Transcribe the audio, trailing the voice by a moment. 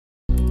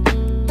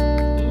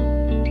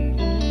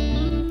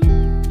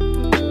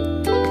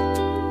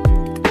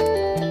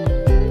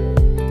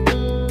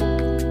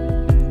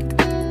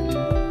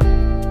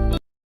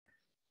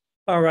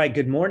All right.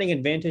 Good morning,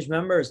 Advantage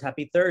members.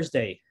 Happy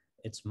Thursday.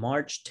 It's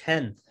March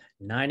 10th,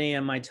 9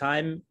 a.m. my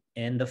time,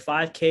 and the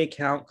 5K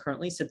account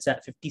currently sits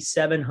at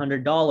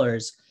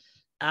 $5,700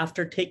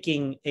 after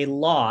taking a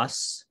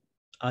loss,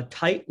 a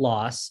tight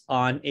loss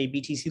on a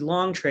BTC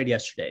long trade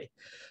yesterday.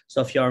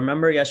 So if y'all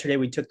remember, yesterday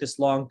we took this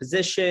long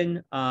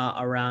position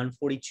around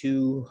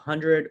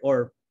 4,200,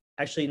 or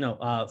actually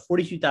no,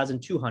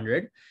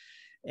 42,200,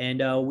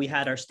 and we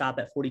had our stop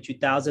at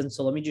 42,000.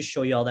 So let me just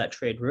show you all that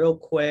trade real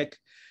quick.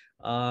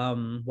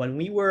 When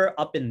we were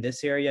up in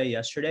this area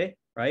yesterday,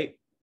 right,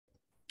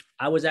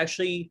 I was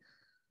actually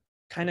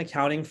kind of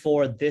counting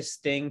for this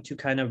thing to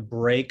kind of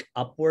break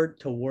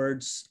upward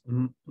towards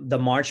the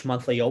March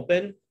monthly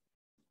open.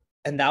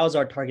 And that was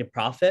our target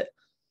profit.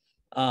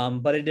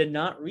 But it did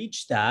not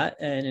reach that.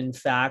 And in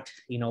fact,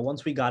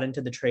 once we got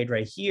into the trade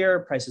right here,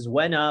 prices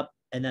went up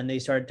and then they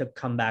started to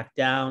come back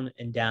down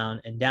and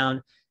down and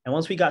down. And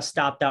once we got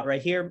stopped out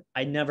right here,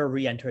 I never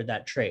re-entered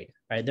that trade,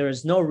 right? There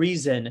was no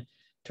reason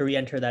to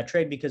re-enter that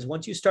trade because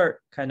once you start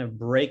kind of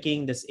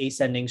breaking this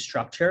ascending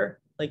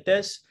structure like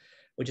this,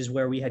 which is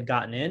where we had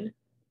gotten in,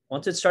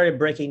 once it started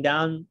breaking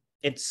down,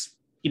 it's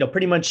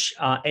pretty much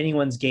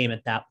anyone's game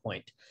at that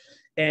point.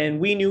 And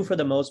we knew for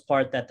the most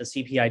part that the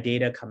CPI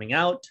data coming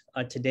out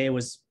today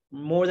was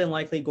more than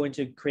likely going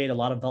to create a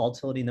lot of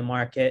volatility in the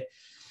market.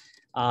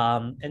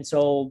 And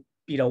so,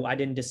 I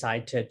didn't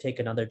decide to take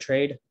another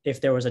trade.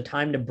 If there was a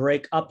time to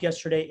break up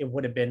yesterday, it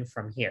would have been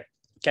from here.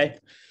 Okay.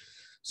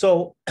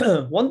 So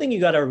one thing you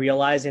got to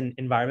realize in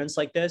environments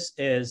like this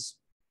is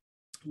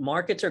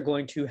markets are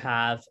going to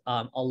have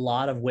a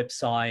lot of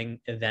whipsawing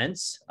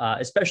events,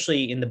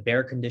 especially in the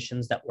bear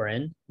conditions that we're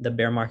in, the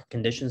bear market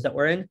conditions that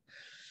we're in.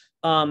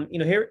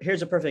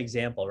 Here's a perfect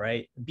example,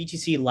 right?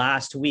 BTC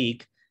last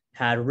week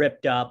had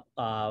ripped up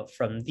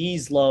from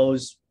these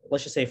lows,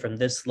 let's just say from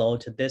this low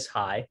to this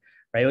high,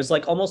 right? It was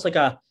like almost like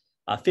a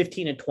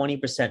 15 to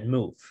 20%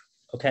 move,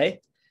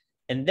 okay?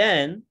 And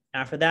then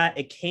after that,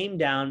 it came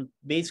down,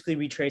 basically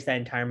retraced that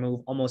entire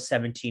move, almost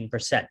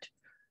 17%,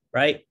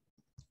 right?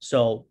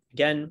 So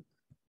again,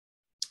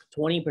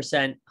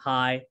 20%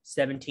 high,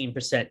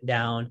 17%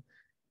 down,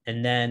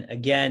 and then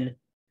again,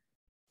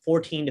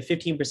 14 to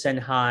 15%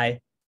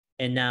 high,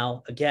 and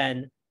now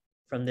again,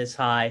 from this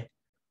high,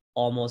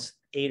 almost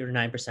 8 or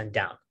 9%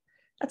 down.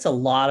 That's a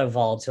lot of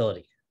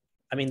volatility.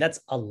 I mean,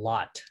 that's a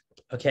lot,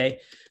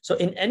 okay? So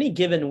in any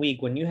given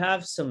week, when you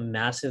have some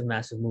massive,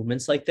 massive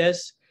movements like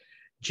this,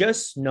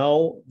 just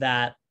know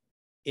that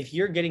if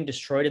you're getting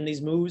destroyed in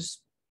these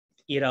moves,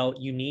 you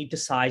need to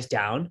size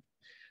down,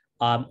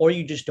 or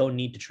you just don't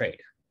need to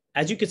trade.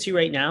 As you can see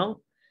right now,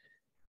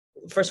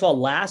 first of all,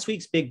 last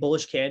week's big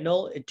bullish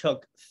candle, it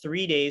took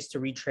 3 days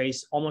to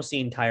retrace almost the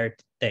entire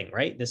thing,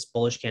 right? This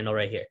bullish candle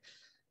right here.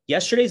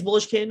 Yesterday's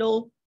bullish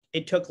candle,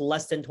 it took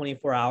less than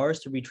 24 hours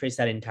to retrace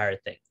that entire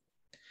thing.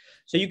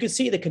 So you can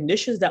see the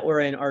conditions that we're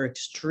in are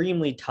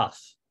extremely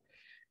tough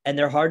and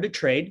they're hard to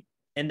trade.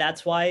 And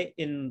that's why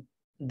in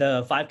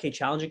the 5K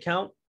challenge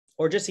account,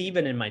 or just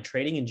even in my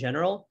trading in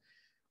general,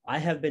 I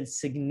have been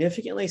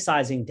significantly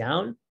sizing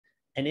down.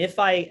 And if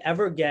I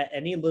ever get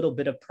any little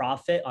bit of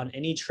profit on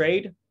any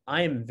trade,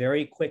 I am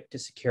very quick to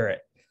secure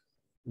it.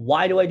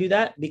 Why do I do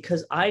that?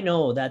 Because I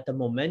know that the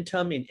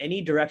momentum in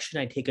any direction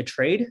I take a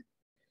trade,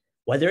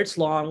 whether it's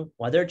long,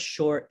 whether it's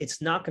short,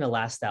 it's not going to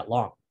last that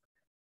long.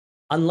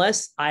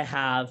 Unless I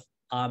have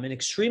an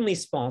extremely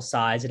small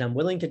size and I'm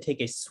willing to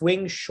take a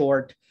swing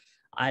short,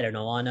 I don't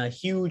know, on a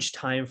huge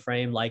time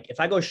frame. Like if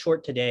I go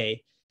short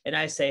today and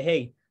I say,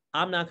 hey,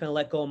 I'm not going to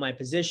let go of my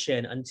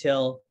position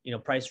until,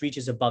 price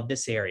reaches above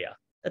this area.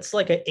 That's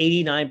like an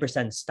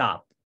 89%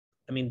 stop.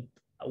 I mean,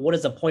 what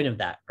is the point of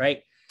that,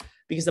 right?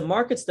 Because the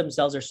markets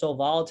themselves are so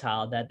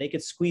volatile that they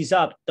could squeeze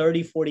up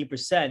 30,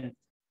 40%,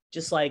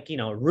 just like,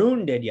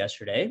 Rune did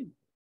yesterday,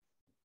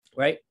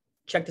 right?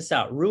 Check this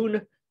out.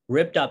 Rune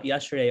ripped up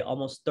yesterday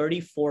almost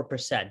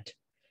 34%.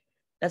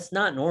 That's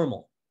not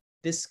normal.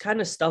 This kind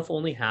of stuff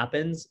only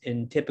happens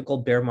in typical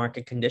bear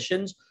market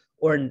conditions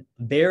or in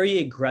very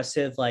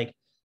aggressive, like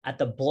at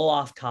the blow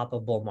off top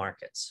of bull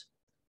markets.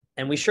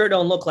 And we sure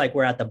don't look like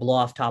we're at the blow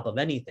off top of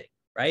anything,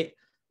 right?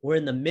 We're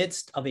in the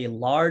midst of a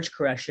large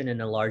correction in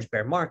a large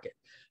bear market.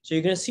 So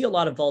you're going to see a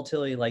lot of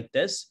volatility like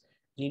this.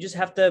 And you just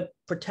have to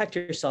protect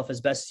yourself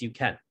as best as you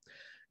can.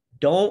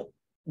 Don't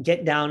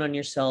get down on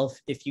yourself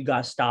if you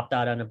got stopped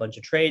out on a bunch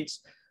of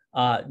trades.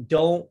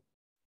 Don't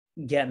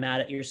get mad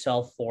at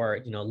yourself for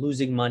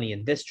losing money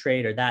in this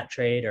trade or that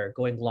trade or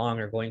going long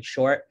or going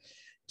short.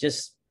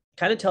 Just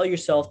kind of tell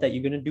yourself that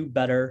you're going to do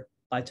better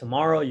by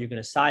tomorrow. You're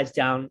going to size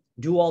down,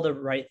 do all the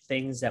right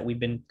things that we've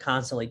been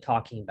constantly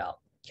talking about.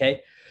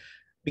 Okay,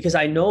 because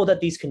I know that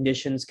these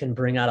conditions can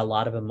bring out a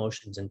lot of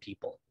emotions in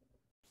people.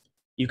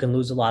 You can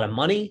lose a lot of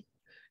money,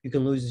 you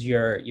can lose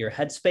your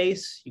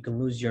headspace, you can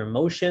lose your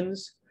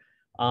emotions,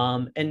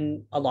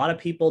 and a lot of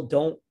people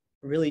don't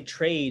really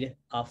trade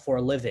for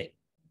a living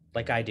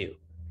like I do.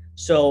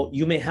 So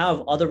you may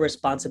have other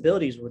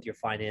responsibilities with your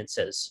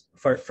finances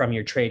from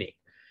your trading.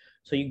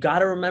 So you got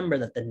to remember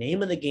that the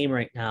name of the game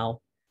right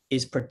now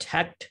is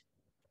protect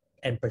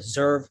and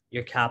preserve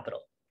your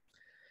capital.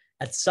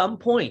 At some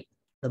point,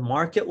 the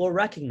market will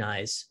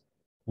recognize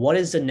what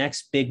is the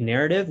next big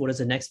narrative, what is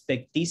the next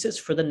big thesis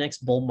for the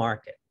next bull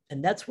market.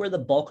 And that's where the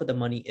bulk of the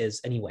money is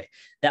anyway.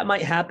 That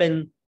might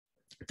happen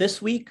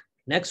this week,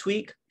 next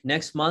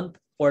month,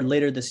 or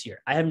later this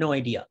year. I have no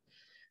idea.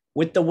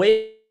 With the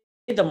way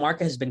the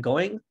market has been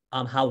going,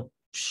 how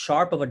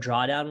sharp of a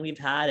drawdown we've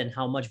had and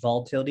how much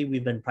volatility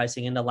we've been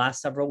pricing in the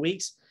last several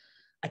weeks,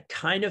 I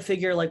kind of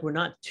figure like we're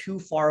not too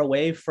far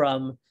away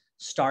from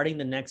starting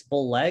the next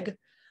bull leg.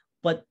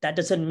 But that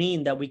doesn't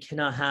mean that we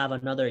cannot have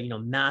another,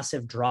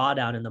 massive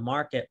drawdown in the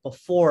market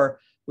before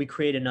we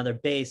create another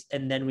base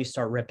and then we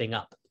start ripping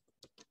up.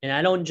 And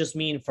I don't just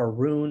mean for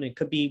Rune. It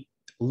could be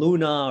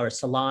Luna or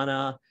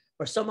Solana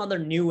or some other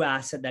new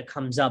asset that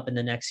comes up in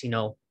the next,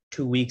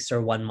 2 weeks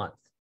or 1 month.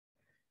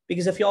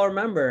 Because if y'all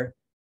remember,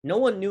 no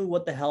one knew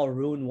what the hell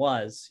Rune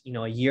was,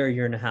 a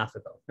year and a half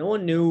ago. No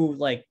one knew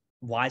like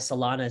why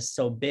Solana is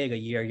so big a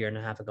year and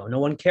a half ago. No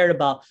one cared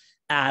about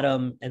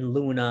Atom and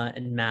Luna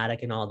and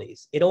Matic and all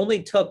these. It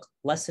only took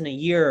less than a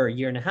year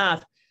and a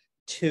half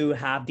to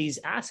have these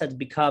assets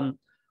become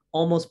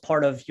almost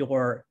part of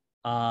your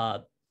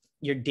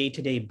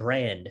day-to-day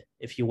brand,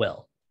 if you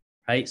will,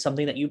 right?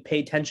 Something that you pay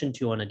attention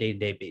to on a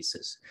day-to-day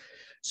basis.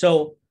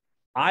 So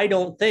I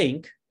don't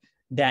think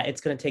that it's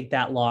going to take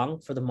that long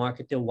for the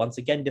market to once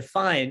again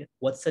define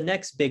what's the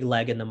next big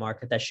leg in the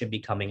market that should be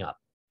coming up.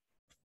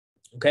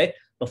 Okay.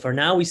 But for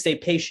now, we stay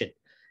patient.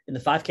 In the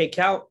 5K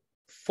count,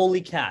 fully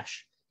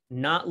cash,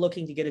 not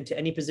looking to get into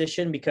any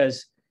position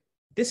because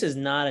this is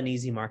not an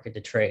easy market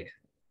to trade.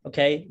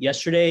 Okay.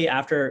 Yesterday,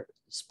 after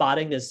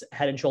spotting this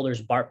head and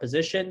shoulders BART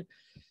position,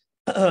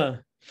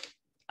 I've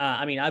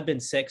been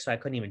sick, so I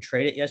couldn't even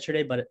trade it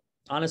yesterday, but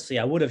honestly,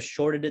 I would have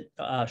shorted it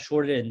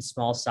in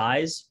small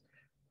size.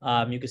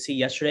 You could see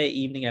yesterday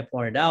evening, I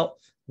pointed out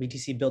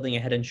BTC building a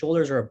head and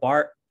shoulders or a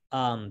BART.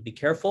 Be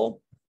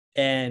careful.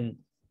 And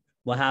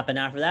what happened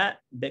after that?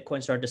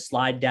 Bitcoin started to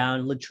slide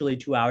down literally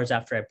 2 hours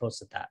after I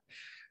posted that.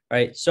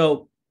 Right.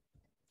 So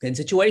in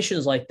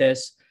situations like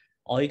this,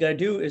 all you got to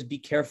do is be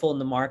careful in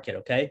the market.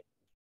 Okay.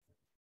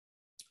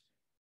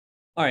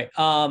 All right.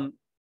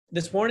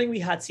 This morning we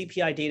had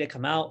CPI data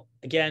come out.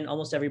 Again,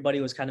 almost everybody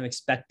was kind of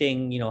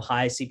expecting,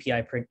 high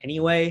CPI print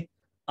anyway.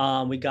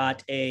 We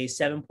got a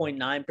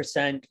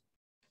 7.9%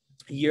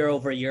 year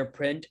over year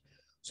print.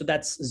 So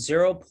that's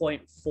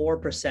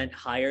 0.4%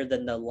 higher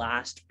than the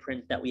last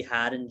print that we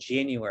had in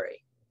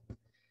January.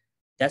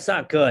 That's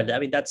not good. I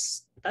mean,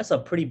 that's a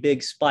pretty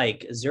big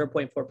spike,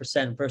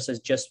 0.4% versus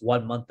just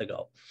 1 month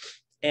ago.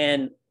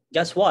 And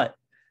guess what?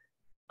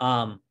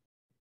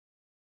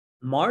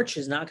 March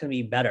is not going to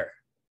be better,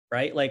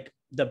 right? Like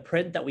the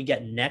print that we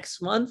get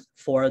next month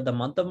for the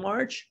month of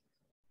March,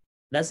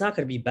 that's not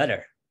going to be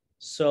better.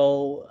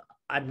 So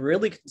I'm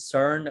really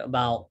concerned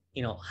about,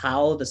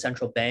 how the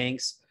central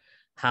banks,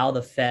 how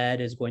the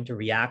Fed is going to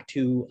react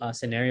to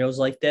scenarios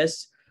like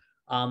this.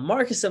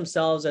 Markets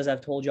themselves, as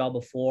I've told y'all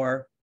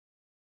before,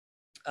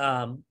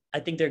 I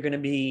think they're going to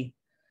be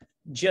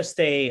just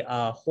a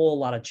whole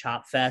lot of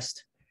chop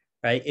fest,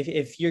 right?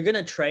 If you're going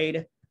to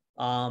trade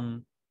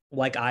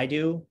like I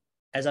do,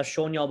 as I've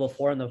shown y'all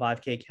before in the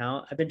 5K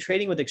count, I've been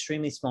trading with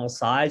extremely small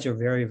size or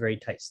very, very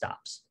tight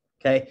stops,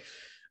 okay?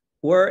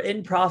 We're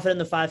in profit in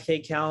the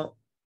 5K count.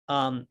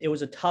 It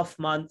was a tough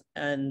month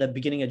in the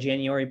beginning of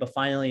January, but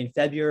finally in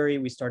February,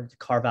 we started to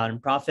carve out in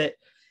profit.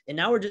 And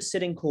now we're just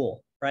sitting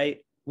cool, right?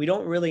 We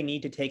don't really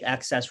need to take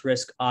excess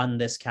risk on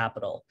this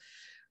capital.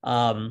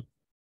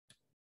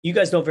 You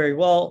guys know very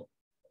well,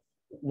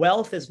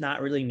 wealth is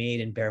not really made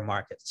in bear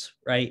markets,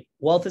 right?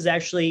 Wealth is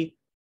actually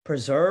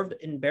preserved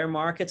in bear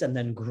markets and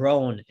then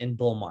grown in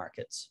bull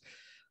markets.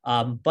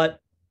 But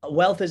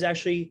wealth is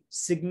actually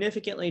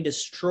significantly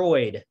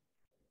destroyed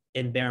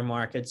in bear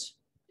markets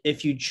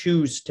if you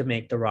choose to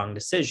make the wrong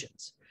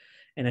decisions.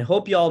 And I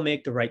hope you all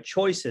make the right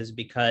choices,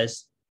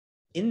 because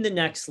in the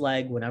next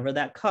leg, whenever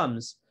that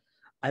comes,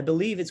 I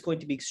believe it's going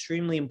to be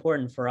extremely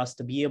important for us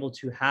to be able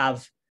to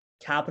have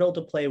capital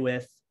to play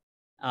with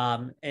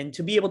and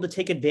to be able to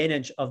take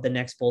advantage of the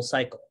next bull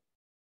cycle.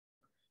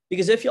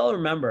 Because if y'all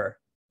remember,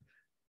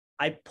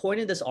 I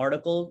pointed this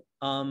article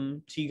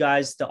to you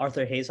guys, the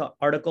Arthur Hayes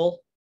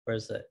article. Where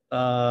is it?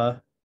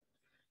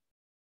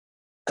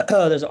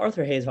 There's an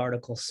Arthur Hayes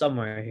article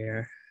somewhere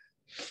here.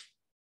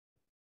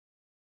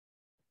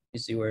 You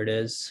see where it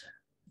is?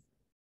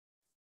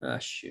 Ah,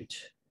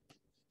 shoot.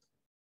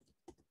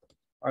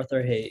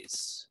 Arthur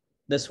Hayes.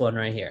 This one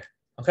right here.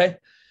 Okay.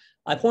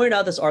 I pointed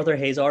out this Arthur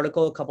Hayes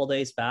article a couple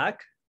days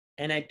back,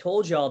 and I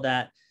told y'all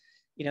that,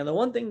 the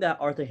one thing that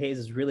Arthur Hayes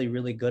is really,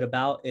 really good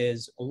about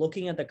is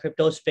looking at the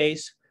crypto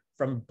space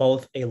from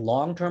both a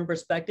long-term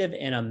perspective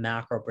and a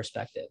macro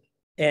perspective.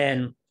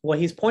 And what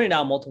he's pointed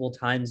out multiple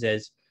times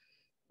is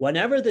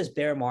whenever this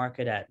bear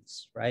market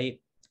ends, right,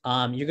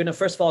 you're going to,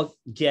 first of all,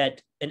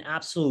 get an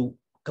absolute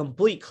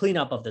complete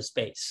cleanup of the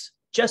space,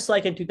 just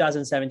like in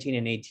 2017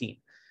 and 18.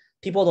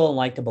 People don't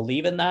like to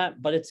believe in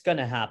that, but it's going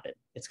to happen.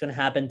 It's going to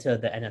happen to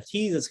the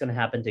NFTs. It's going to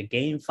happen to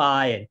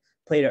GameFi and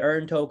play to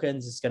earn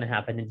tokens. It's going to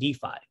happen in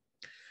DeFi.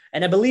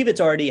 And I believe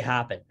it's already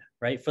happened,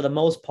 right? For the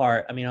most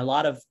part, I mean, a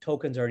lot of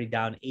tokens are already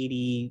down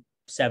 80,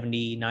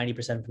 70,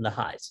 90% from the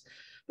highs.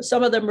 But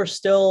some of them are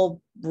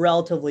still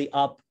relatively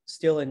up,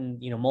 still in,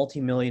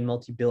 multi-million,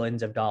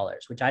 multi-billions of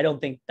dollars, which I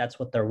don't think that's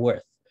what they're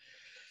worth.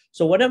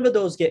 So whenever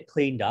those get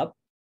cleaned up,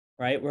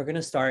 right, we're going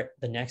to start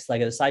the next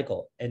leg of the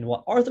cycle. And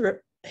what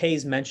Arthur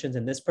Hayes mentions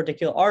in this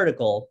particular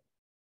article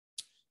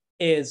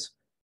is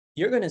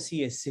you're going to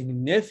see a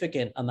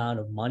significant amount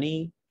of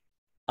money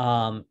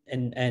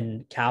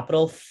and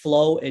capital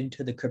flow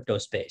into the crypto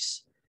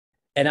space.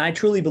 And I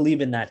truly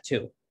believe in that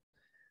too,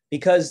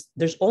 because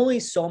there's only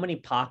so many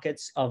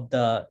pockets of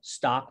the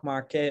stock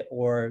market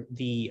or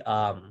the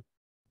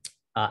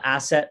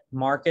asset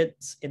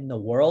markets in the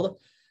world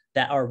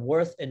that are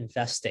worth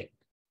investing.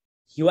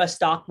 US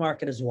stock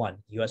market is one.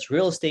 US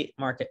real estate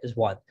market is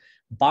one.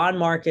 Bond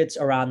markets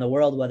around the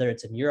world, whether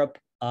it's in Europe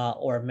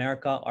or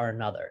America, are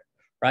another,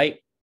 right?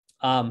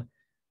 But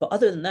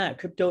other than that,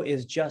 crypto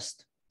is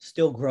just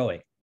still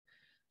growing.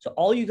 So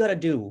all you got to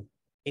do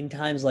in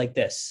times like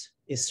this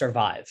is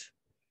survive,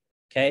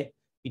 okay?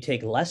 You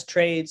take less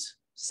trades,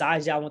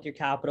 size down with your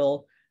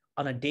capital.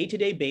 On a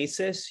day-to-day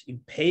basis, you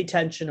pay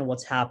attention to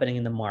what's happening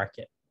in the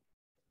market.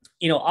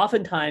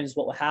 Oftentimes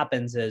what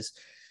happens is,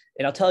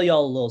 and I'll tell you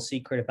all a little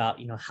secret about,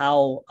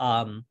 how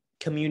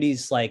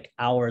communities like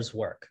ours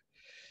work.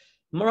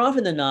 More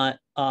often than not,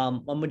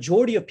 a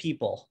majority of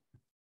people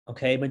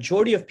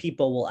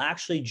will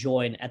actually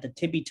join at the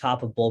tippy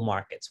top of bull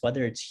markets,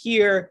 whether it's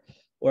here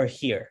or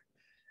here.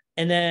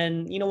 And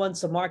then,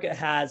 once the market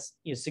has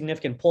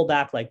significant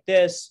pullback like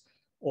this,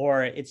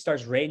 or it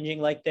starts ranging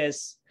like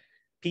this,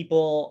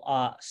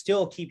 people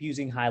still keep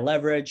using high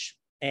leverage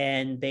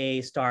and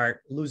they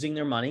start losing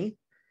their money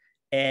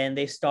and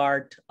they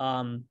start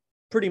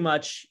pretty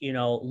much,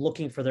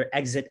 looking for their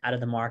exit out of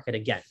the market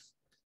again.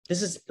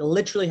 This is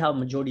literally how a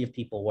majority of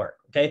people work,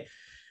 okay?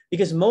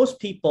 Because most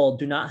people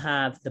do not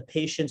have the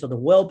patience or the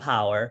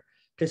willpower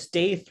to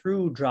stay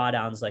through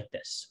drawdowns like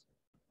this.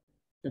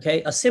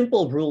 Okay, a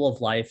simple rule of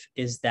life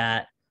is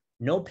that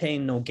no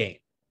pain, no gain,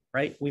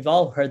 right? We've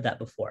all heard that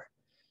before.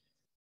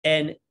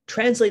 And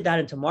translate that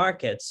into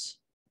markets,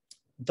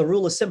 the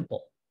rule is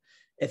simple.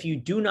 If you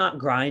do not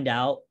grind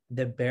out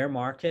the bear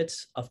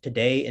markets of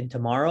today and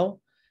tomorrow,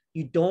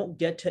 you don't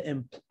get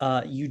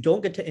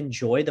to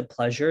enjoy the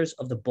pleasures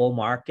of the bull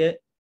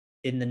market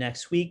in the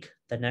next week,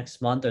 the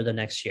next month, or the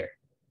next year.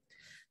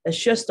 It's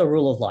just a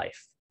rule of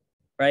life,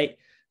 right?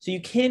 So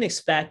you can't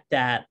expect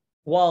that,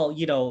 well,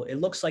 it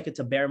looks like it's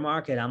a bear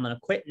market. I'm going to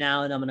quit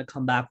now and I'm going to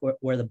come back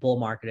where the bull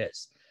market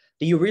is.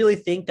 Do you really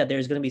think that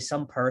there's going to be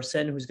some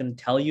person who's going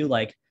to tell you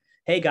like,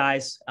 hey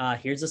guys,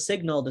 here's a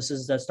signal. This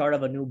is the start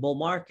of a new bull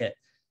market.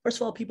 First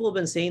of all, people have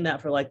been saying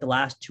that for like the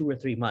last 2 or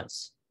 3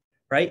 months,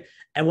 right?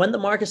 And when the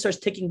market starts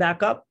ticking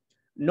back up,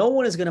 no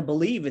one is going to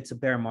believe it's a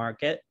bear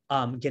market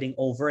getting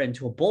over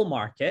into a bull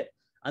market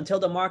until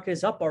the market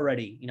is up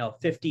already,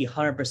 50,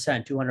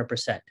 100%,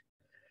 200%.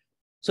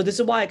 So this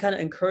is why I kind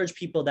of encourage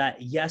people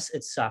that, yes,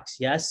 it sucks.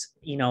 Yes,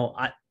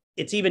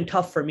 it's even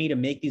tough for me to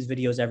make these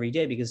videos every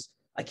day because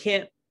I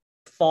can't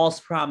false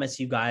promise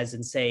you guys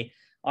and say,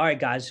 all right,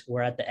 guys,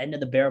 we're at the end of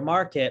the bear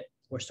market.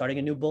 We're starting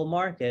a new bull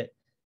market.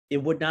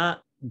 It would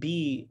not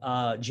be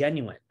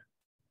genuine,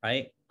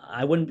 right?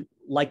 I wouldn't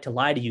like to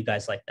lie to you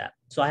guys like that.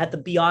 So I have to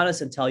be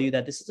honest and tell you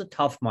that this is a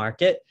tough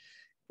market.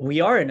 We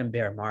are in a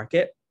bear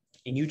market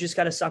and you just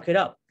got to suck it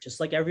up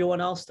just like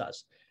everyone else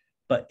does.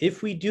 But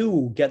if we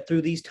do get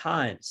through these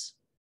times,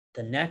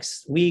 the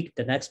next week,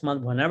 the next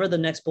month, whenever the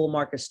next bull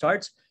market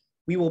starts,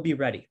 we will be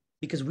ready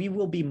because we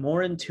will be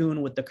more in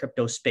tune with the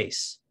crypto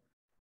space.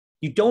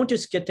 You don't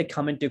just get to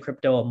come into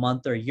crypto a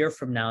month or a year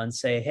from now and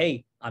say,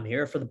 hey, I'm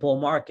here for the bull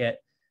market.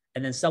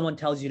 And then someone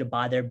tells you to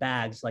buy their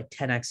bags like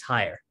 10x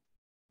higher,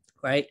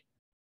 right?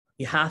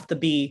 You have to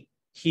be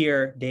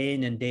here day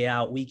in and day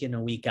out, week in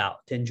and week out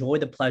to enjoy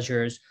the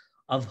pleasures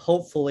of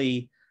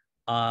hopefully,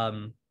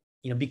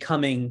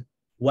 becoming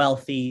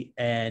wealthy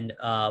and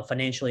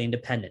financially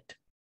independent.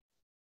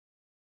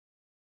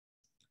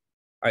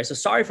 All right, so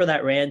sorry for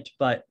that rant,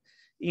 but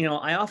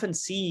I often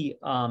see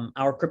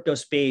our crypto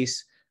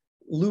space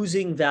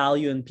losing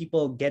value and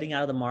people getting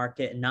out of the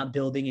market and not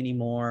building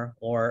anymore,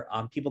 or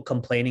people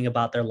complaining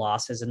about their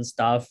losses and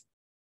stuff.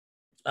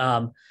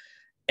 And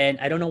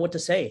I don't know what to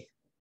say.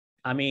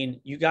 I mean,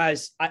 you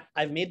guys,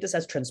 I've made this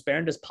as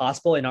transparent as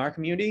possible in our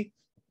community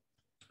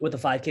with the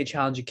 5K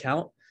challenge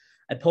account.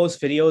 I post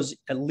videos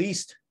at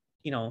least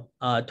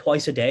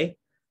twice a day,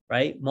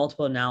 right?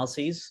 Multiple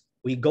analyses.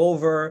 We go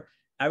over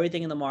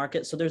everything in the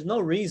market. So there's no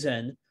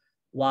reason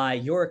why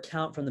your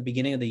account from the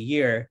beginning of the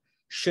year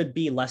should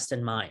be less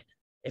than mine.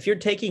 If you're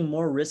taking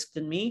more risk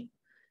than me,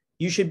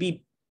 you should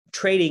be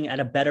trading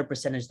at a better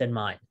percentage than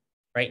mine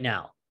right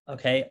now.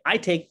 Okay. I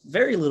take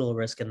very little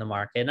risk in the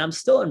market and I'm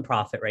still in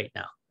profit right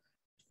now.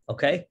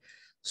 Okay.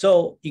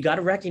 So you got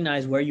to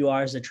recognize where you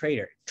are as a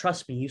trader.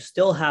 Trust me, you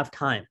still have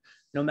time.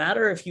 No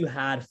matter if you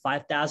had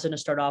 5,000 to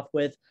start off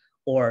with,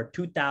 or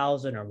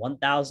 2,000 or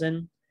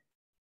 1,000,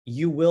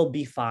 you will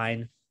be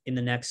fine in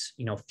the next,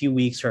 few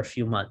weeks or a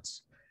few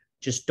months.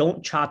 Just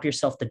don't chop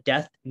yourself to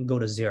death and go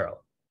to zero.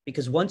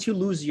 because once you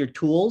lose your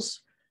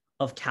tools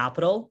of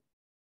capital,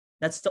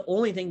 that's the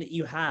only thing that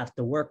you have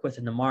to work with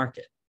in the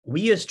market.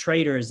 We as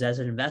traders, as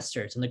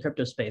investors in the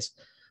crypto space,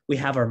 we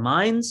have our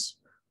minds,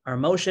 our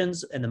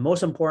emotions, and the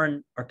most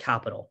important, our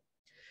capital.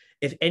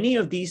 If any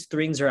of these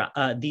three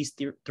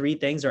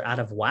things are out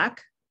of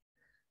whack,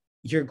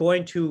 you're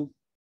going to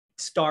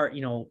start,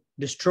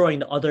 destroying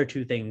the other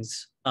two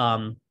things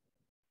that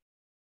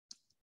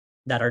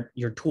are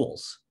your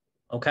tools.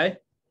 Okay.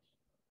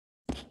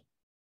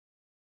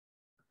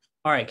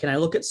 All right. Can I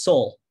look at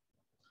SOL?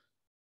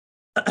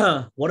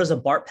 What is a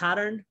BART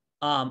pattern?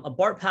 A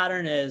BART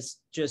pattern is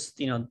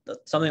just,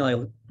 something like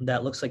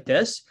that looks like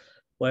this,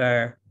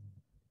 where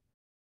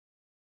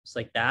it's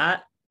like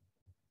that.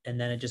 And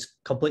then it just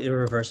completely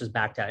reverses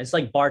back down. It's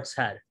like Bart's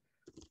head,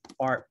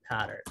 BART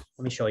pattern.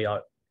 Let me show you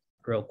all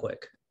real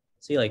quick.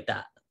 See, like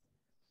that.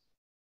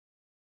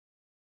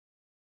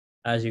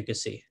 As you can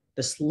see,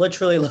 this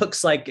literally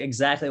looks like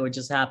exactly what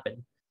just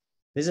happened.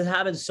 This has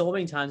happened so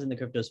many times in the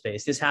crypto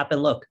space. This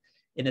happened, look,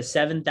 in the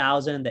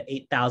 7,000, the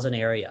 8,000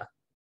 area.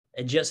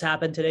 It just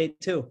happened today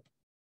too.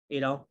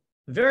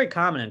 Very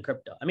common in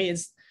crypto. I mean,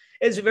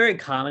 it's very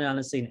common,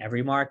 honestly, in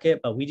every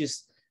market, but we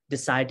just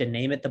decide to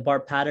name it the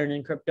BART pattern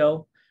in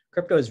crypto.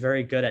 Crypto is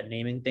very good at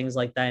naming things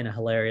like that in a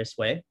hilarious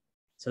way.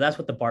 So that's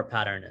what the BART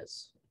pattern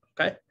is.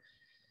 Okay.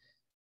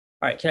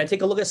 All right. Can I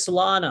take a look at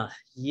Solana?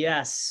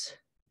 Yes.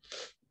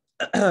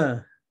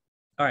 All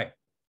right.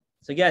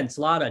 So again,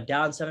 Solana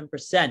down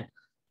 7%,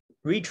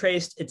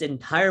 retraced its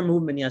entire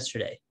movement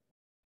yesterday.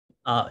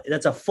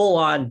 That's a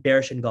full-on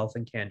bearish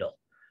engulfing candle,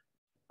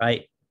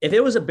 right? If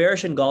it was a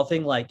bearish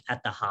engulfing like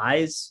at the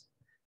highs,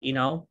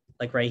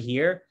 like right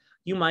here,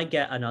 you might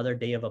get another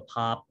day of a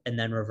pop and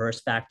then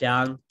reverse back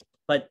down.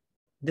 But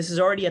this is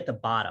already at the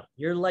bottom.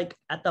 You're like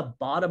at the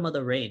bottom of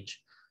the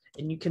range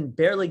and you can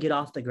barely get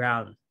off the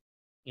ground,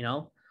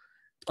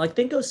 Like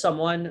think of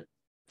someone,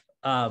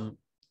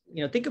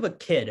 think of a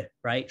kid,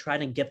 right?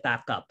 Trying to get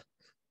back up.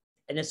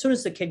 And as soon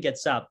as the kid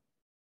gets up,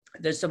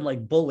 there's some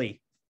like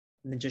bully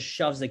and then just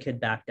shoves the kid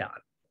back down.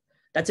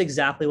 That's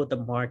exactly what the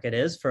market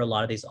is for a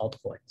lot of these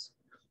altcoins.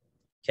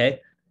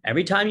 Okay.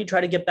 Every time you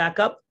try to get back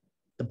up,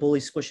 the bully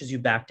squishes you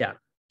back down.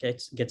 Okay.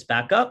 It gets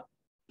back up,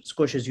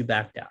 squishes you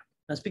back down.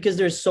 That's because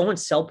there's so much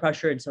sell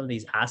pressure in some of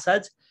these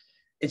assets.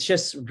 It's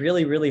just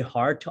really, really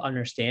hard to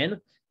understand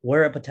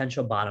where a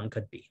potential bottom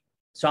could be.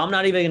 So I'm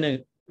not even going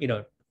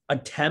to,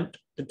 attempt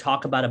to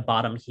talk about a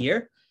bottom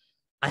here.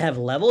 I have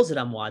levels that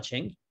I'm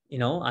watching.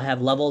 I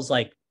have levels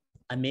like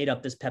I made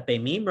up this Pepe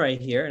meme right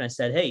here. And I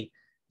said, hey,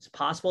 it's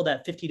possible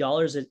that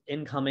 $50 is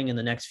incoming in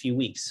the next few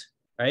weeks,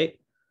 right?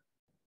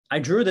 I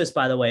drew this,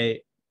 by the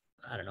way,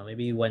 I don't know,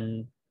 maybe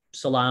when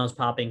Solana was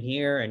popping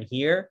here and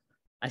here.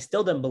 I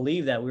still didn't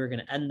believe that we were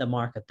going to end the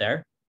market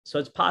there. So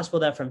it's possible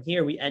that from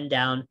here we end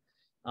down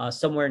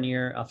somewhere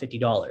near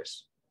 $50.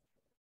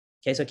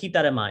 Okay, so keep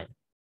that in mind.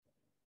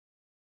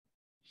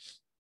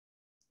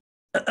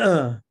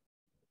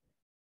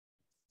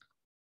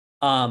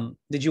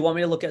 Did you want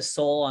me to look at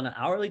SOL on an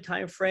hourly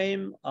time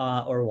frame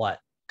or what?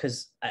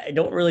 Because I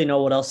don't really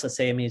know what else to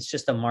say. I mean, it's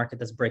just a market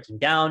that's breaking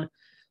down.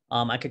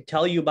 I could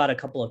tell you about a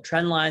couple of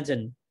trend lines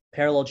and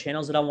parallel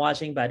channels that I'm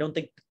watching, but I don't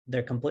think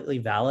they're completely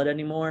valid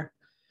anymore.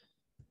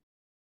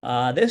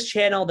 This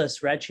channel,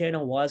 this red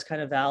channel, was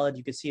kind of valid.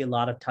 You could see a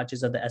lot of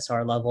touches of the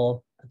SR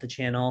level at the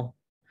channel.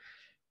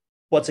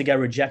 Once again,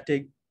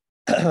 rejecting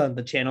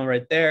the channel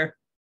right there.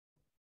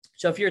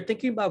 So if you're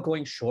thinking about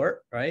going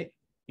short, right,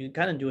 you can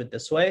kind of do it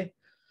this way.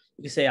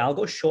 You can say, I'll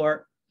go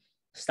short,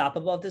 stop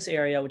above this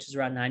area, which is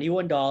around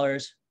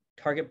 $91,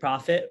 target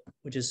profit,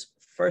 which is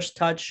first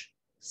touch,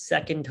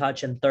 second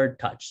touch, and third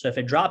touch. So if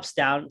it drops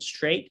down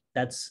straight,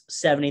 that's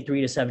 $73 to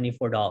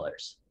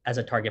 $74 as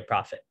a target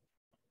profit.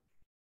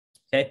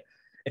 Okay.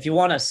 If you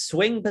want a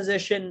swing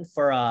position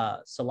for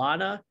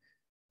Solana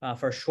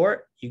for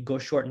short, you go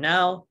short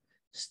now,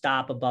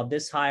 stop above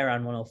this high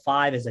around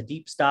 105 is a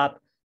deep stop,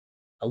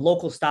 a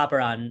local stop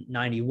around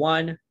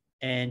 91,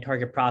 and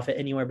target profit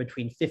anywhere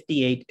between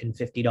 $58 and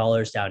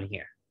 $50 down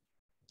here.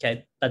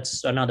 Okay,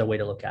 that's another way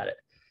to look at it.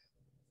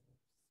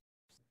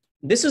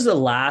 This is the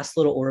last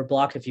little order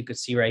block, if you could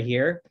see right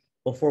here,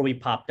 before we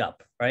popped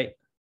up, right?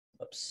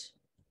 Oops.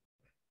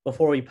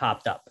 Before we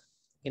popped up,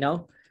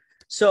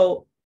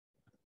 So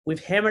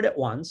we've hammered it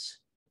once,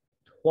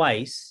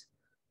 twice,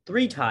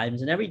 3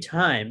 times, and every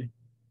time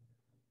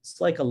it's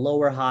like a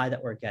lower high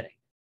that we're getting,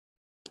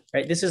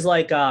 right? This is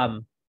like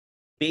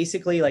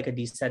basically like a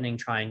descending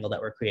triangle that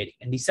we're creating.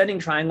 And descending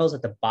triangles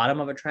at the bottom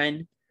of a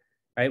trend,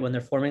 right, when they're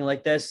forming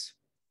like this,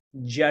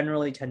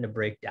 generally tend to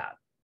break down.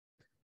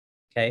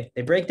 Okay,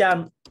 they break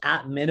down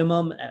at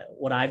minimum.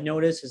 What I've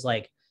noticed is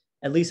like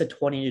at least a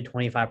 20 to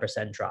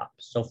 25% drop.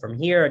 So from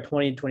here, a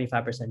 20 to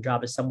 25%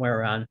 drop is somewhere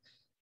around,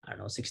 I don't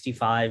know,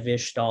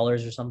 $65-ish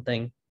or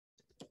something.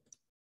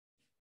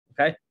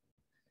 Okay.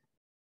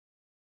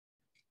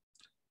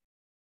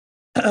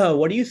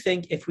 What do you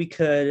think if we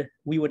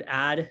would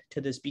add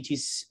to this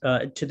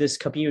BTC to this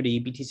community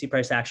BTC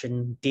price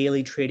action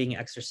daily trading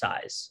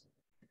exercise?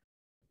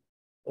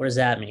 What does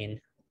that mean?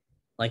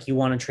 Like you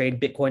want to trade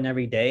Bitcoin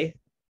every day?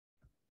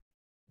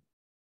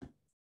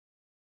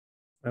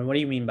 And what do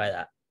you mean by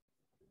that?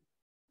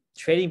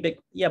 Trading big,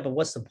 yeah, but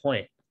what's the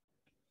point,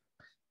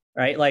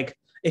 right? Like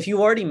if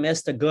you already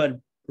missed a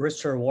good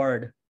risk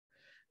reward,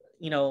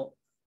 you know,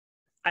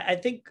 I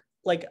think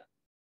like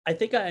I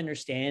think I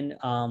understand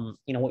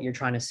what you're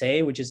trying to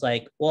say, which is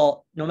like,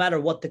 well, no matter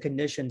what the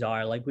conditions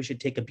are, like we should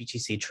take a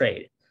BTC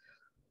trade.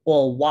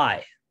 Well,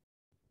 why?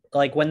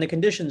 Like when the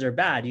conditions are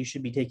bad, you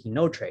should be taking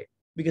no trade.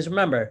 Because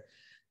remember,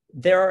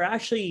 there are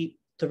actually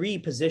three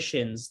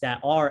positions that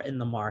are in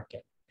the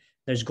market.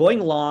 There's going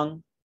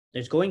long,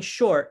 there's going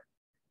short,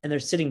 and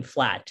there's sitting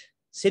flat.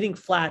 Sitting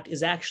flat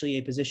is actually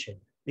a position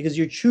because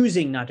you're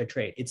choosing not to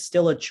trade. It's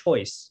still a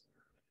choice,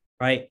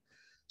 right?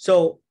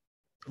 So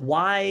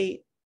why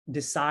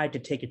decide to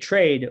take a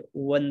trade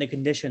when the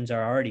conditions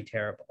are already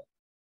terrible,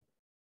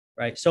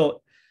 right?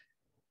 So,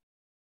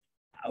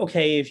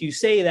 okay, if you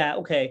say that,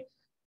 okay,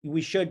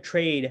 we should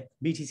trade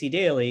BTC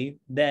daily,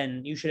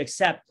 then you should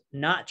accept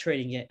not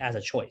trading it as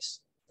a choice.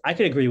 I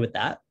could agree with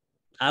that.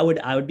 I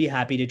would be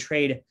happy to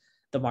trade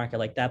the market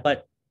like that,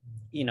 but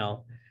you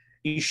know,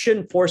 you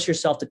shouldn't force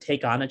yourself to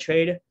take on a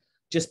trade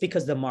just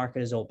because the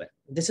market is open.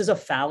 This is a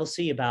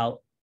fallacy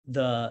about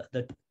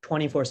the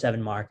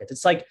 24/7 market.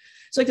 It's like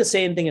the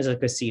same thing as a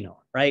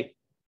casino, right?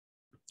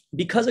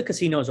 Because a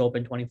casino is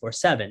open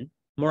 24/7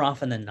 more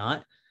often than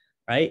not,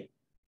 right?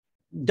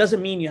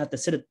 Doesn't mean you have to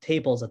sit at the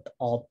tables at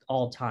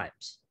all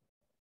times,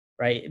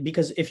 right?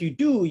 Because if you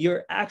do,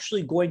 you're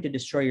actually going to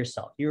destroy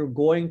yourself. You're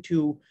going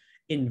to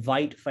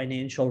invite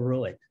financial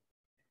ruin.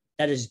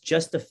 That is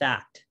just a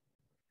fact.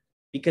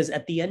 Because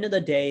at the end of the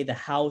day, the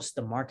house,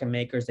 the market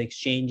makers, the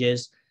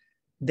exchanges,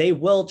 they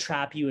will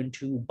trap you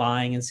into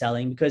buying and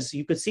selling because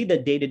you could see the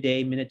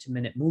day-to-day,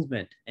 minute-to-minute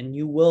movement, and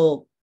you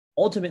will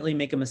ultimately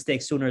make a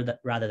mistake sooner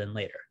rather than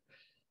later.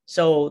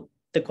 So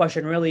the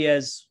question really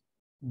is,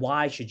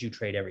 why should you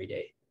trade every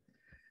day?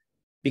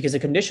 Because the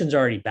conditions are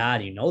already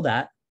bad, you know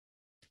that.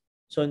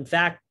 So in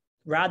fact,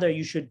 rather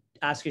you should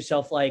ask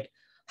yourself, like,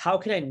 how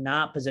can I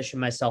not position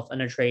myself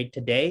in a trade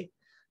today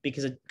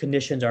because the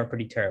conditions are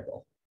pretty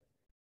terrible,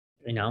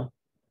 you know?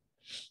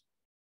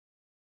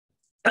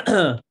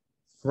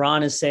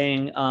 Ron is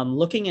saying,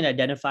 looking at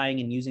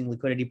identifying and using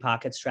liquidity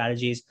pocket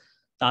strategies.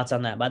 Thoughts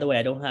on that? By the way,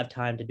 I don't have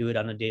time to do it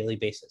on a daily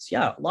basis.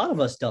 Yeah, a lot of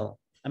us don't.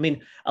 I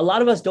mean, a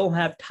lot of us don't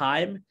have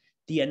time,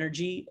 the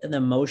energy, and the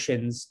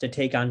emotions to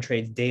take on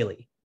trades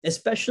daily,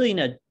 especially in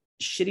a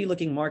shitty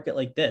looking market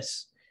like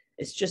this.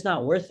 It's just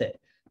not worth it.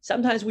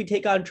 Sometimes we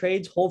take on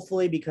trades,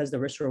 hopefully, because the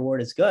risk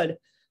reward is good.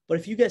 But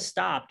if you get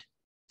stopped,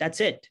 that's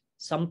it.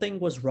 Something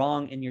was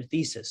wrong in your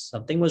thesis,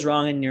 something was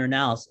wrong in your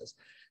analysis.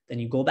 Then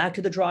you go back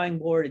to the drawing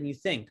board and you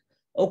think,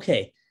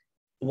 okay,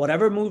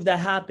 whatever move that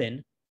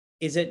happened,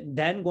 is it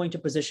then going to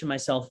position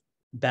myself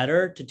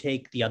better to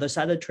take the other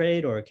side of the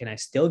trade, or can I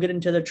still get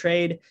into the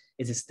trade?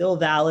 Is it still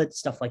valid?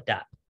 Stuff like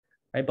that,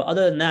 right? But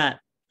other than that,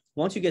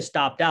 once you get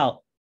stopped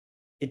out,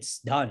 it's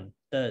done.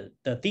 The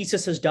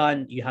thesis is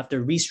done. You have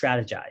to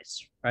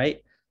re-strategize,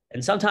 right?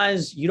 And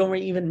sometimes you don't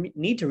even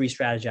need to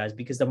re-strategize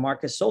because the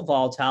market is so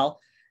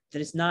volatile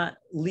that it's not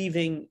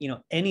leaving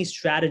any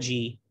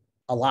strategy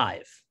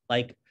alive.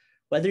 Like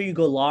whether you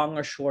go long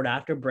or short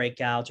after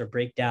breakouts or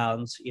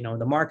breakdowns,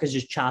 the market is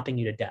just chopping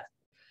you to death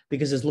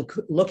because it's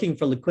looking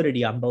for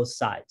liquidity on both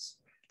sides.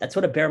 That's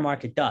what a bear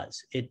market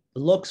does. It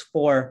looks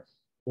for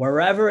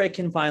wherever it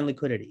can find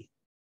liquidity,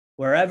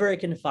 wherever it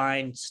can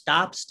find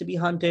stops to be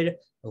hunted,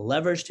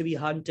 leverage to be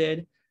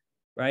hunted,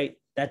 right?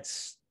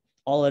 That's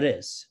all it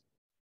is.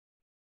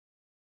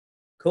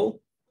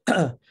 Cool.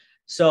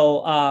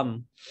 So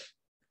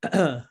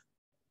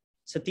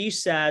Satish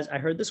says, I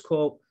heard this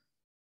quote,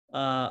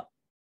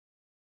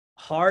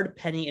 hard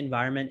penny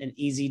environment and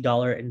easy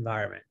dollar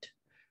environment.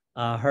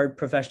 Heard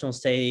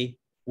professionals say,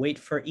 wait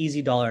for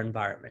easy dollar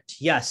environment.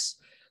 Yes.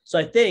 So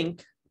I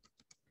think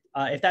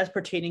if that's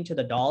pertaining to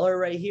the dollar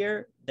right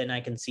here, then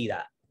I can see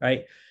that,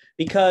 right?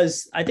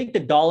 Because I think the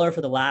dollar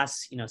for the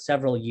last,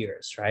 several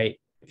years, right?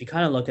 If you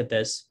kind of look at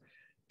this,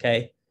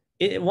 okay,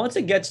 once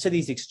it gets to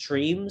these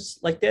extremes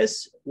like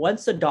this,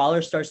 once the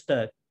dollar starts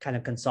to kind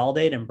of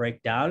consolidate and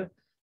break down,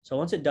 so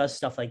once it does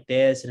stuff like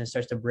this and it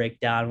starts to break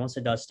down, once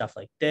it does stuff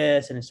like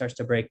this and it starts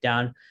to break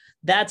down,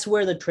 that's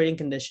where the trading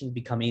conditions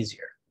become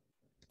easier.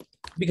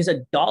 Because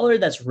a dollar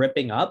that's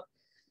ripping up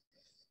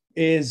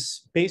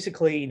is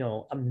basically,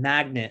 a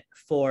magnet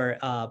for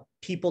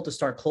people to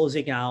start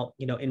closing out,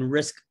 in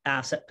risk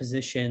asset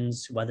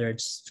positions, whether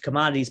it's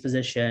commodities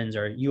positions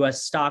or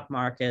US stock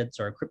markets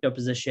or crypto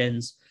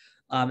positions,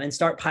 and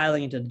start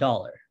piling into the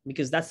dollar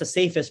because that's the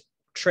safest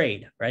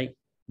trade, right?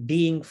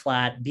 Being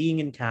flat, being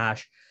in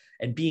cash,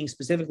 and being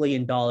specifically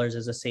in dollars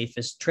is the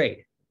safest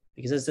trade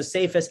because it's the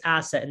safest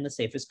asset and the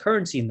safest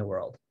currency in the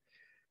world.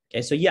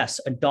 Okay, so yes,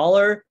 a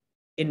dollar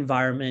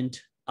environment,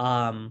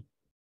 a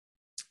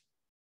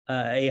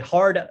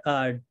hard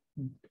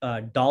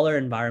dollar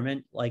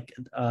environment, like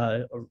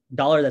a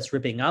dollar that's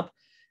ripping up,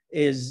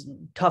 is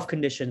tough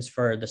conditions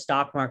for the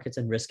stock markets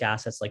and risk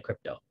assets like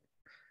crypto.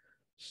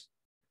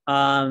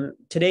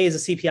 Today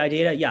is the CPI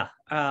data. Yeah,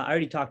 I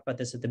already talked about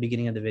this at the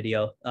beginning of the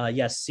video.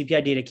 Yes,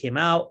 CPI data came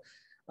out.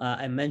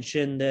 I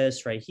mentioned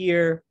this right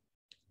here.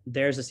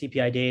 There's the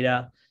CPI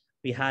data.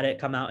 We had it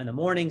come out in the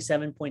morning,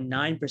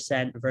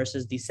 7.9%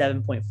 versus the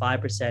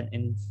 7.5%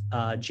 in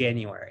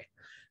January.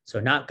 So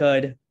not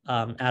good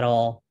at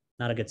all.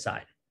 Not a good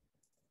sign.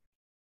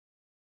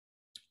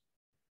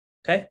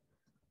 Okay.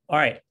 All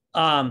right.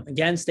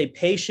 Again, stay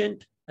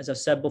patient. As I've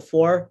said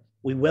before,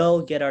 we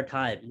will get our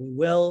time. We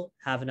will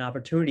have an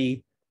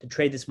opportunity to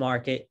trade this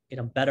market in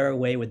a better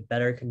way with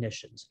better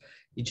conditions.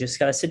 You just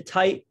got to sit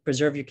tight,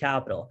 preserve your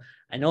capital.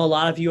 I know a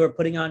lot of you are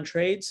putting on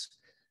trades.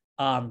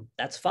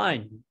 That's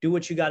fine. Do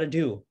what you got to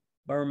do.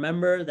 But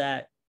remember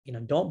that,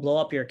 don't blow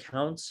up your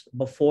accounts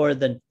before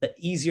the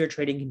easier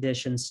trading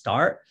conditions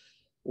start,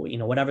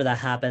 whatever that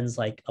happens,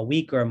 like a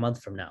week or a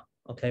month from now,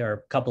 okay, or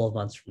a couple of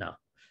months from now,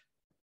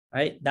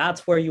 right?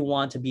 That's where you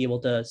want to be able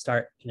to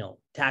start,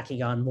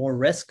 tacking on more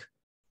risk.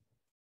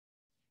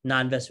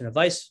 Non-investment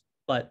advice,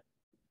 but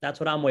that's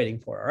what I'm waiting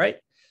for, all right?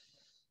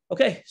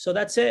 Okay, so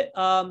that's it.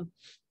 I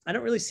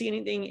don't really see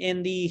anything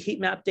in the heat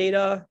map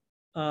data.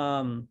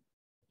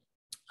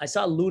 I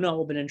saw Luna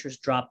open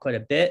interest drop quite a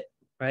bit,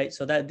 right?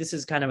 So that this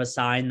is kind of a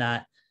sign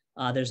that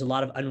there's a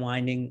lot of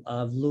unwinding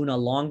of Luna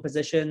long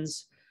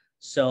positions.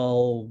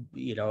 So,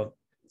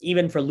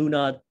 even for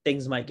Luna,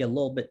 things might get a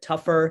little bit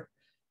tougher.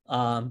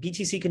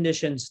 BTC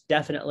conditions,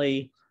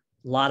 definitely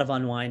a lot of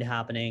unwind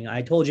happening.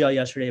 I told you all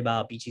yesterday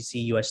about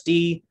BTC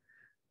USD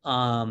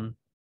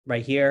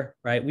right here,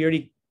 right? We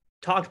already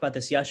talked about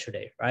this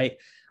yesterday, right?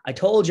 I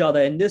told y'all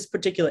that in this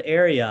particular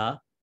area,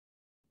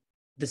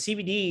 the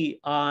CBD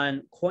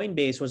on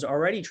Coinbase was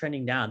already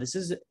trending down. This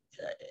is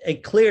a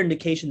clear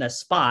indication that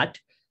spot,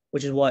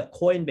 which is what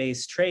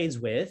Coinbase trades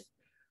with,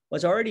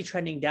 was already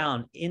trending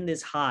down in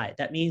this high.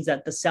 That means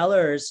that the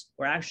sellers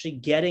were actually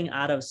getting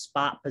out of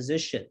spot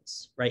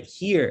positions right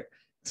here.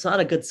 It's not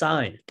a good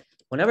sign.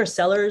 Whenever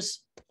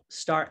sellers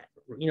start,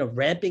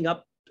 ramping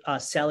up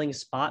selling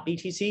spot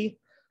BTC,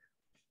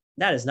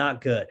 that is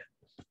not good.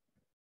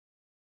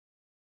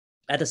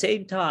 At the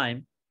same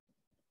time,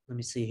 let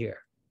me see here.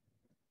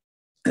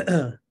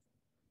 But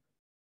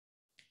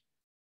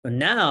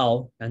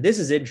now this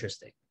is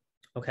interesting,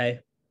 okay?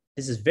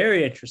 This is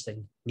very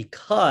interesting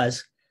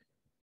because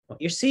what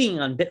you're seeing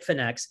on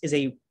Bitfinex is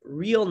a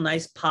real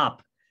nice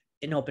pop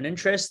in open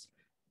interest,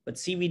 but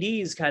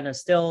CVD is kind of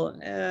still,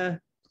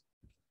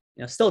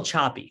 still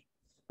choppy,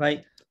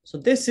 right? So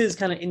this is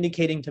kind of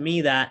indicating to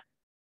me that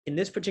in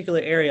this particular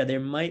area, there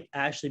might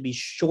actually be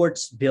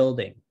shorts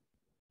building.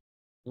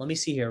 Let me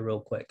see here real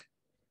quick.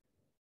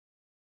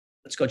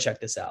 Let's go check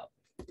this out.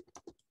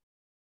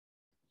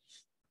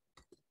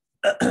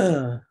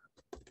 Let's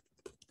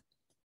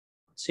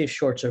see if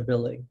shorts are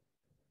building.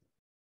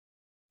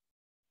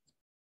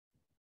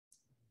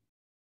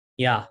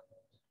 Yeah,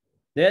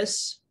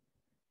 this,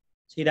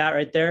 see that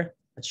right there?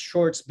 That's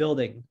shorts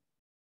building.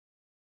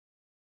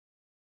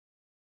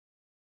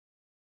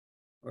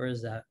 Where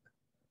is that?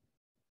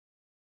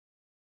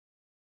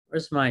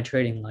 Where's my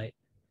trading light?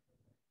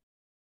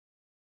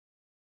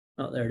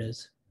 Oh, there it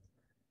is.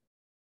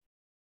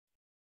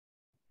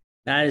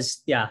 That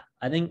is, yeah,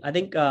 I think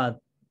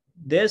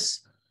this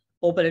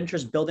open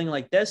interest building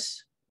like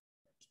this,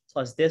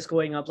 plus this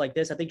going up like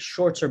this, I think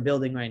shorts are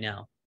building right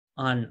now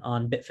on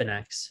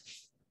Bitfinex.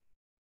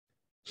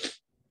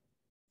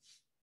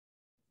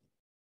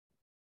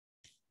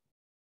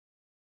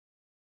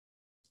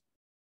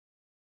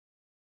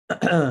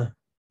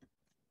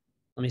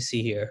 Let me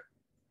see here.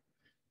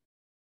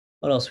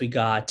 What else we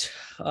got?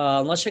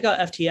 Let's check out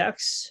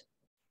FTX.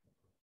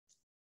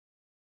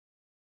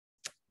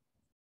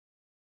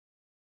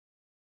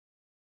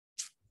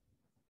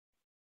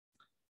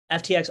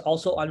 FTX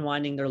also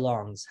unwinding their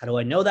longs. How do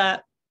I know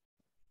that?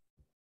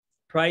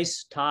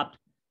 Price topped,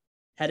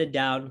 headed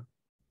down.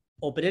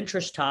 Open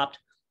interest topped,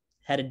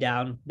 headed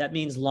down. That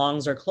means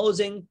longs are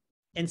closing,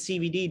 and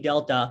CVD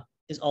delta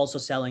is also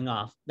selling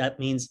off. That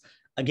means,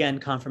 again,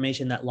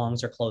 confirmation that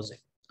longs are closing.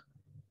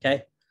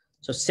 Okay,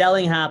 so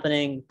selling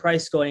happening,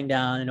 price going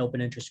down, and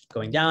open interest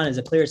going down is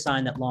a clear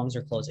sign that longs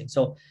are closing.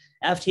 So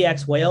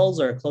FTX whales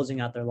are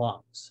closing out their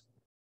longs.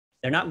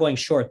 They're not going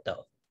short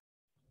though.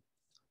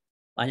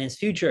 Binance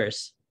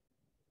futures.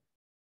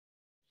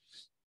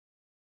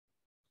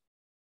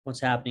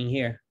 What's happening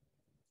here?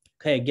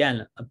 Okay,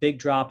 again, a big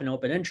drop in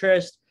open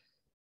interest.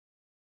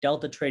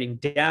 Delta trading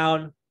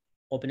down,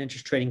 open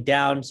interest trading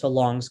down, so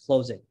longs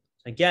closing.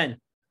 Again,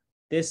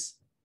 this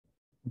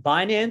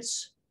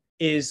Binance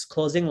is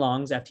closing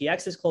longs,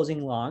 FTX is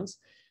closing longs,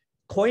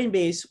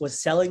 Coinbase was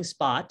selling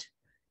spot,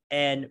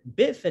 and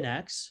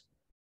Bitfinex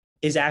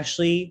is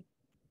actually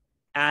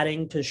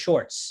adding to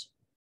shorts.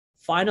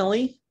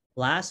 Finally,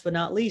 last but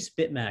not least,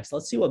 BitMEX.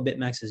 Let's see what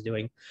BitMEX is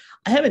doing.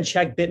 I haven't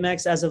checked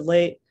BitMEX as of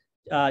late,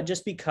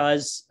 just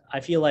because I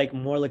feel like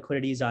more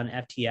liquidity is on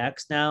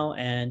FTX now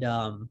and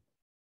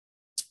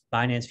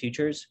Binance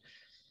futures.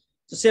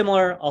 So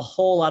similar, a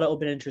whole lot of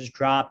open interest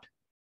dropped,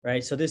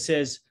 right? So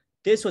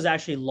this was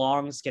actually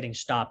longs getting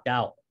stopped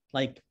out,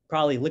 like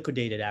probably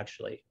liquidated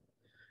actually.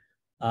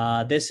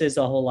 This is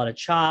a whole lot of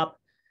chop.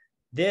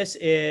 This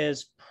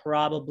is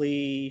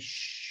probably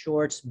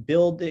shorts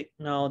building.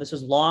 No, this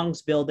was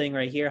longs building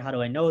right here. How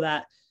do I know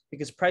that?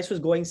 Because price was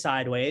going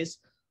sideways,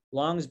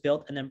 longs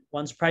built, and then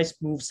once price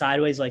moved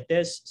sideways like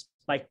this,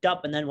 spiked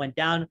up and then went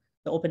down,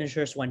 the open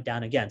interest went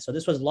down again. So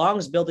this was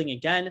longs building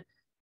again.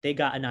 They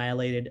got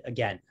annihilated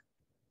again.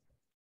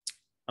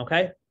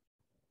 Okay.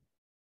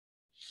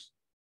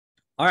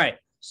 All right.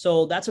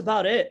 So that's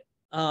about it.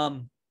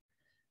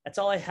 That's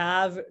all I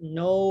have.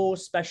 No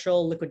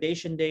special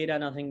liquidation data,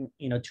 nothing,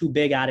 too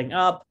big adding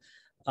up.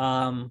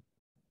 I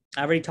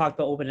already talked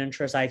about open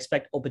interest. I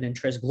expect open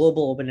interest,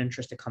 global open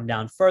interest to come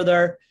down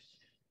further.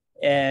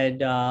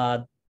 And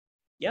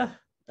yeah,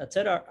 that's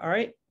it. All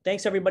right.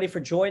 Thanks everybody for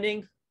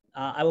joining.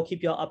 I will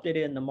keep you all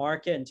updated in the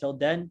market. Until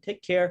then,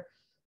 take care.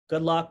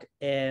 Good luck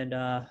and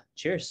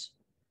cheers.